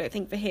known, I don't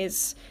think, for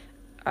his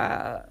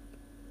how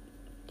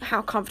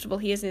comfortable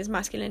he is in his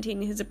masculinity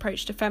and his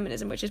approach to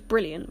feminism, which is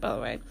brilliant, by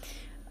the way.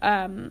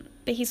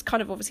 But he's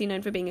kind of obviously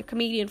known for being a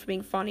comedian, for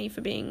being funny,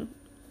 for being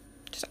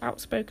just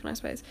outspoken, I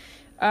suppose.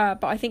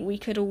 But I think we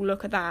could all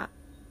look at that.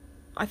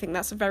 I think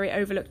that's a very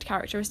overlooked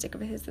characteristic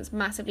of his that's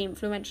massively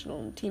influential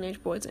on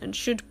teenage boys, and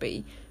should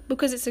be,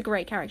 because it's a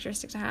great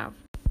characteristic to have.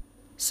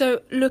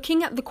 So,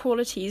 looking at the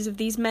qualities of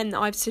these men that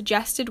I've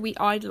suggested we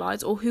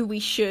idolise, or who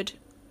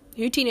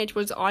teenage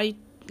boys I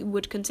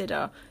would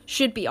consider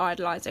should be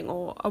idolising,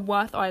 or are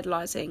worth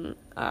idolising,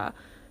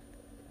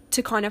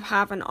 to kind of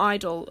have an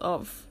idol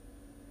of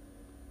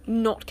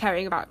not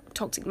caring about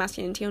toxic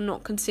masculinity, or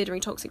not considering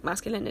toxic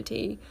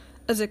masculinity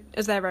as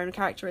their own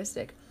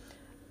characteristic.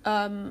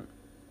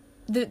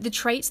 The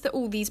traits that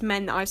all these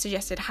men that I've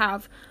suggested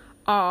have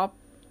are,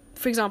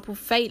 for example,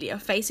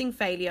 facing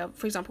failure.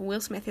 For example,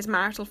 Will Smith, his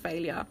marital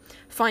failure,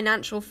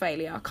 financial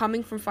failure,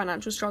 coming from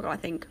financial struggle, I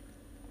think,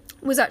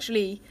 was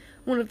actually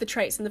one of the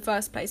traits in the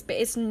first place. But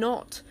it's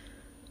not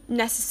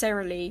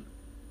necessarily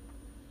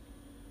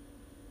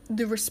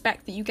the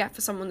respect that you get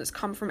for someone that's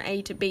come from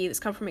A to B, that's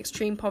come from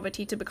extreme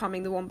poverty to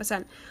becoming the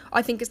 1%.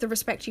 I think it's the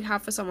respect you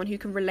have for someone who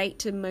can relate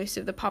to most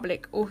of the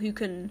public, or who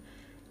can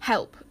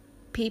help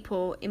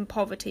people in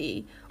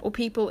poverty or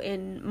people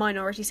in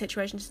minority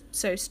situations.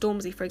 So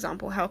Stormzy, for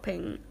example,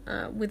 helping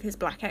with his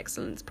Black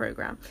Excellence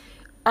program.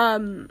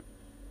 I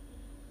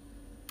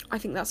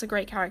think that's a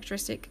great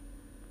characteristic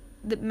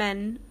that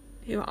men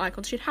who are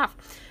icons should have.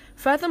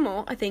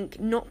 Furthermore, I think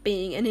not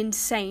being an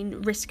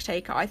insane risk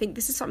taker. I think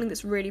this is something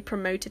that's really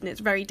promoted, and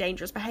it's very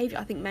dangerous behaviour.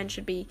 I think men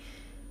should be,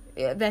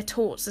 they're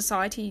taught,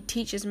 society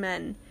teaches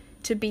men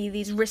to be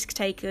these risk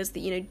takers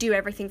that, do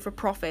everything for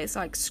profit. It's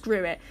like,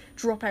 screw it,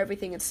 drop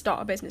everything and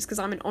start a business because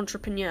I'm an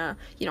entrepreneur.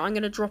 I'm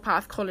going to drop out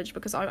of college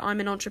because I'm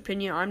an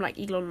entrepreneur. I'm like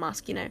Elon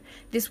Musk,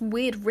 this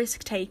weird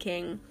risk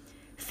taking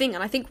thing.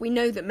 And I think we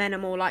know that men are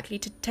more likely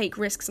to take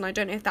risks, and I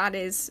don't know if that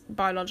is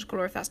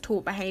biological or if that's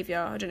taught behaviour.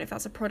 I don't know if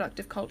that's a product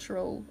of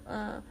cultural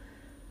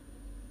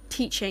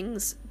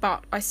teachings,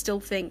 but I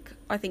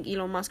think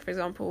Elon Musk, for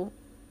example,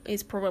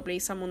 is probably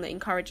someone that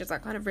encourages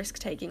that kind of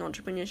risk-taking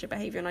entrepreneurship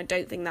behaviour, and I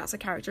don't think that's a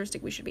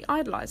characteristic we should be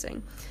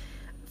idolising.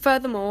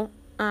 Furthermore,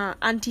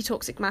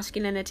 anti-toxic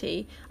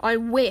masculinity. I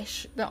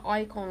wish that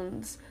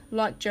icons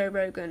like Joe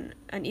Rogan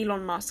and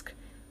Elon Musk,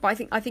 but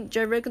I think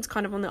Joe Rogan's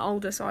kind of on the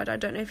older side. I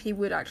don't know if he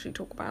would actually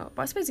talk about,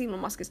 but I suppose Elon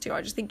Musk is too.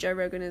 I just think Joe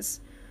Rogan is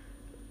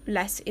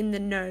less in the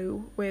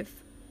know with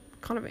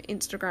kind of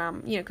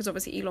Instagram, because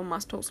obviously Elon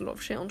Musk talks a lot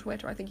of shit on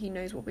Twitter. I think he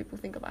knows what people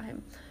think about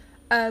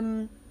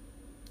him.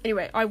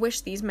 Anyway, I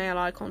wish these male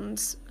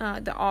icons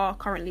that are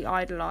currently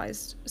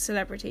idolised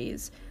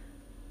celebrities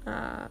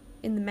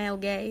in the male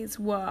gaze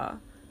were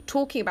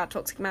talking about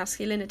toxic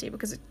masculinity,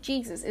 because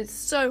Jesus, it's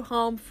so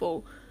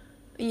harmful.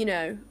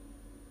 I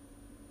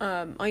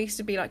used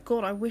to be like,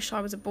 God, I wish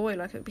I was a boy,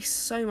 like it would be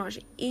so much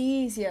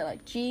easier,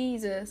 like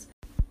Jesus.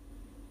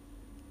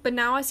 But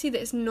now I see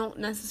that it's not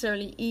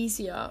necessarily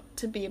easier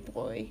to be a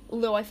boy,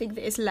 although I think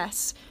that it's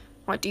less.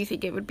 I do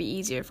think it would be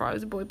easier if I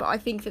was a boy, but I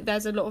think that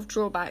there's a lot of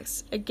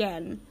drawbacks,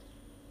 again,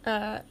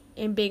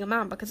 in being a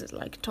man, because it's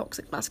like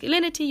toxic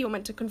masculinity, you're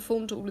meant to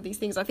conform to all of these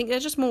things. I think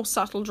there's just more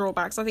subtle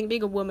drawbacks. I think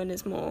being a woman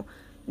is more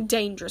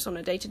dangerous on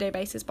a day-to-day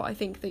basis, but I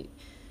think that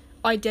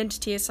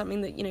identity is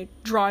something that,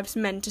 drives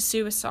men to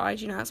suicide.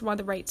 That's why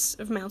the rates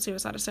of male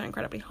suicide are so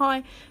incredibly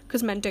high,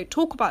 because men don't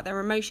talk about their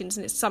emotions,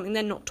 and it's something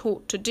they're not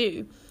taught to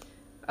do.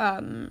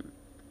 Coming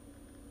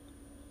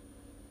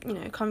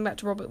back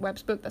to Robert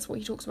Webb's book, that's what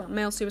he talks about.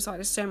 Male suicide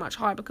is so much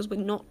higher because we're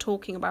not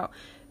talking about.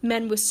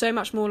 Men were so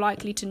much more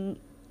likely to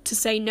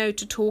say no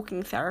to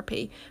talking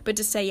therapy, but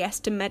to say yes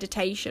to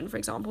meditation, for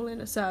example, in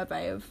a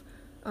survey of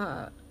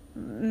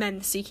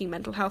men seeking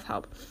mental health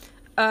help.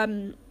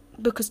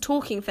 Because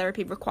talking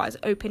therapy requires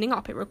opening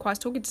up, it requires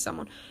talking to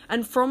someone.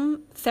 And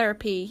from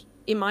therapy,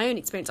 in my own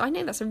experience, I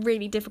know that's a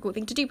really difficult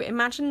thing to do, but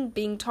imagine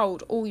being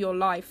told all your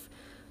life,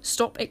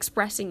 stop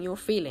expressing your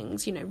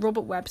feelings.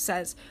 Robert Webb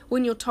says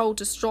when you're told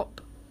to stop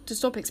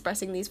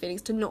expressing these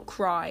feelings, to not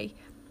cry,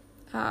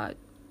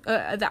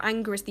 that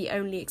anger is the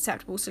only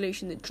acceptable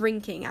solution, that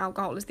drinking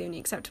alcohol is the only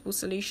acceptable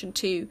solution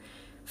to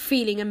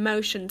feeling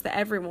emotions that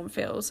everyone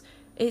feels,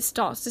 it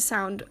starts to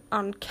sound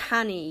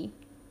uncanny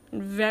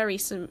and very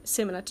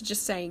similar to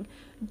just saying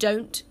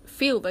don't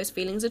feel those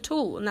feelings at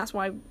all. And that's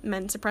why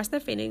men suppress their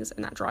feelings,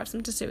 and that drives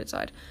them to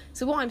suicide.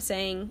 So what I'm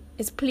saying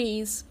is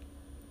please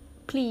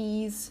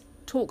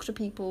talk to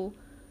people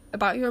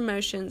about your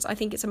emotions. I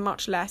think it's a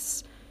much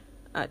less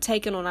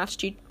taken on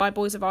attitude by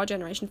boys of our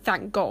generation,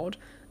 thank God.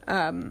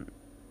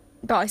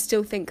 But I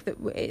still think that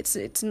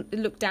it's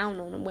looked down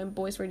on when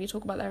boys really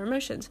talk about their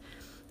emotions.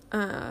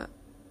 I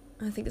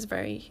think it's a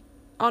very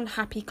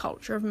unhappy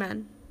culture of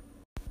men.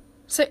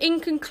 So in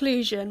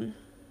conclusion,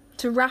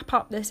 to wrap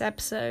up this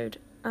episode,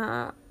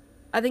 I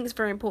think it's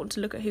very important to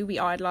look at who we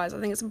idolise. I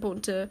think it's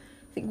important to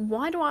think,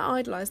 why do I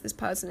idolise this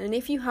person? And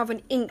if you have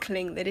an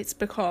inkling that it's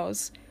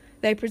because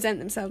they present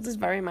themselves as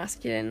very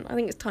masculine, I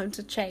think it's time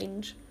to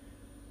change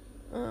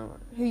who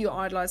you're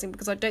idolising,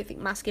 because I don't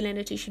think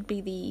masculinity should be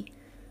the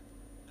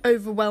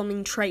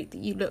overwhelming trait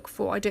that you look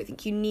for. I don't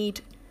think you need,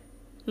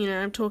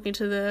 I'm talking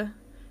to the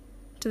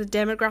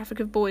demographic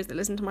of boys that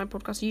listen to my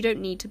podcast, you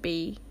don't need to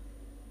be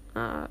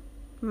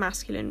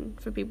masculine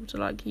for people to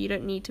like you. You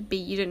don't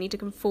need to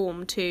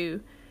conform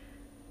to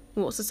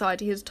what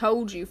society has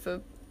told you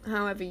for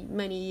however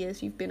many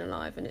years you've been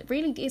alive. And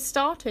it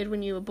started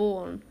when you were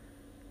born,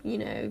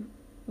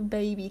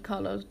 baby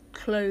coloured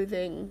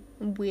clothing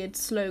and weird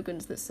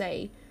slogans that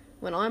say,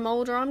 when I'm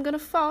older I'm gonna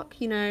fuck,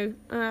 you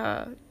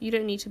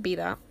don't need to be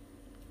that.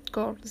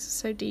 God, this is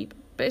so deep.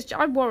 But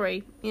I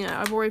worry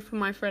for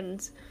my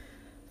friends,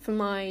 for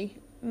my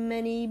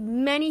many,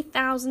 many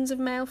thousands of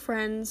male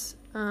friends,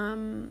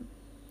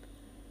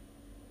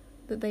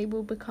 that they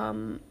will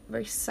become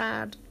very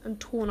sad and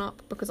torn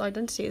up, because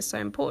identity is so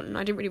important.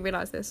 I didn't really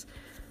realise this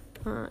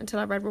until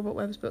I read Robert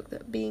Webb's book,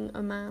 that being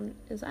a man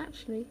is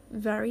actually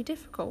very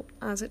difficult,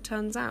 as it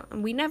turns out.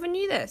 And we never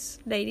knew this.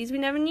 Ladies, we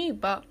never knew.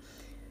 But,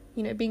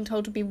 being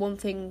told to be one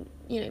thing,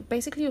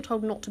 basically you're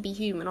told not to be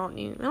human, aren't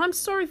you? And I'm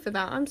sorry for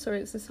that. I'm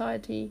sorry that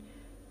society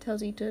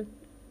tells you to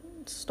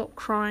stop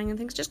crying and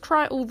things. Just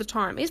cry all the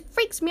time. It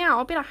freaks me out.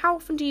 I'll be like, how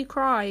often do you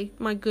cry,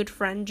 my good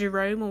friend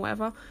Jerome or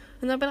whatever?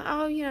 And they'll be like,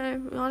 oh,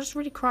 I just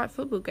really cry at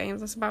football games,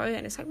 that's about it.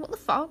 And it's like, what the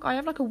fuck? I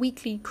have like a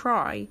weekly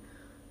cry.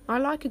 I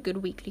like a good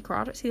weekly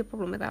cry. I don't see the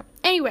problem with that.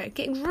 Anyway,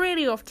 getting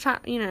really off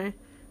track,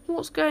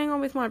 what's going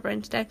on with my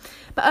brain today?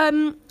 But I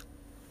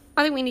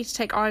think we need to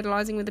take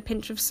idolising with a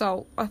pinch of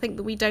salt. I think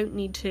that we don't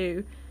need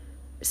to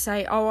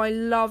say, oh, I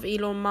love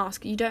Elon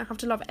Musk. You don't have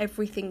to love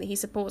everything that he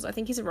supports. I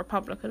think he's a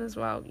Republican as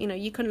well.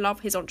 You can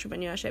love his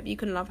entrepreneurship. You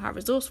can love how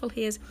resourceful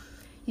he is.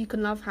 You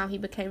can love how he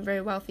became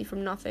very wealthy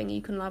from nothing.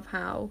 You can love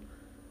how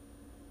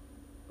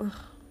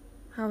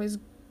his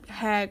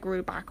hair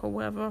grew back or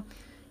whatever.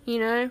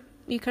 You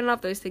can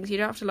love those things. You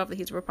don't have to love that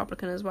he's a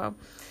Republican as well.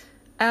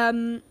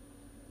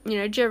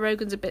 Joe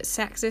Rogan's a bit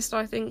sexist,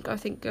 I think.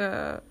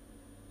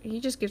 He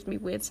just gives me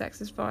weird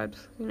sexist vibes,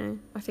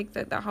 I think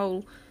that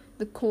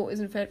the court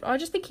isn't fair. I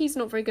just think he's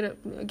not very good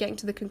at getting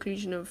to the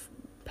conclusion of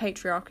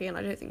patriarchy, and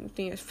I don't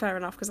think it's fair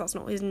enough because that's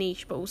not his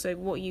niche, but also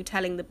what are you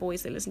telling the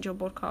boys that listen to your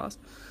podcast?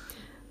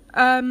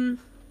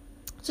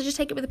 So just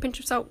take it with a pinch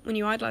of salt when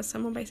you idolise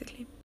someone,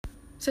 basically.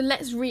 So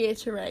let's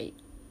reiterate.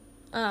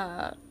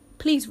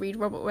 Please read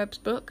Robert Webb's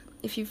book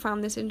if you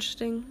found this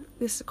interesting,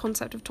 this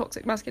concept of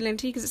toxic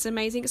masculinity, because it's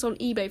amazing. It's on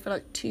eBay for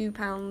like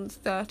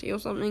 £2.30 or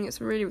something. It's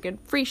really, really good.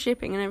 Free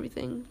shipping and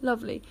everything.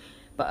 Lovely.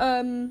 But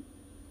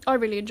I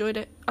really enjoyed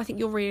it. I think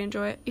you'll really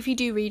enjoy it. If you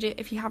do read it,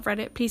 if you have read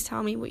it, please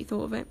tell me what you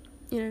thought of it.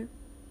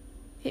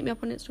 Hit me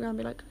up on Instagram and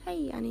be like,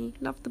 hey Annie,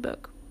 love the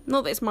book.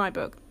 Not that it's my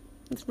book.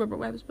 It's Robert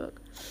Webb's book,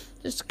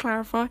 just to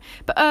clarify.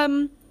 But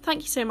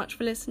thank you so much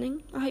for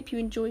listening. I hope you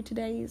enjoyed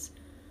today's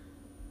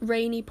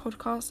rainy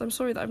podcast. I'm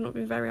sorry that I've not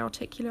been very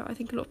articulate. I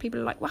think a lot of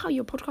people are like, wow,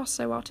 your podcast's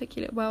so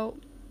articulate. Well,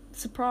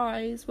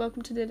 surprise,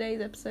 welcome to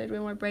today's episode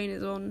where my brain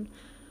is on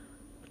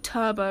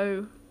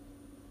turbo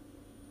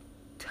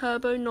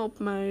knob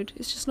mode.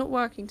 It's just not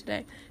working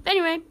today. But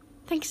anyway,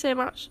 thank you so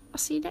much. I'll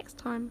see you next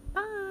time.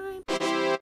 Bye.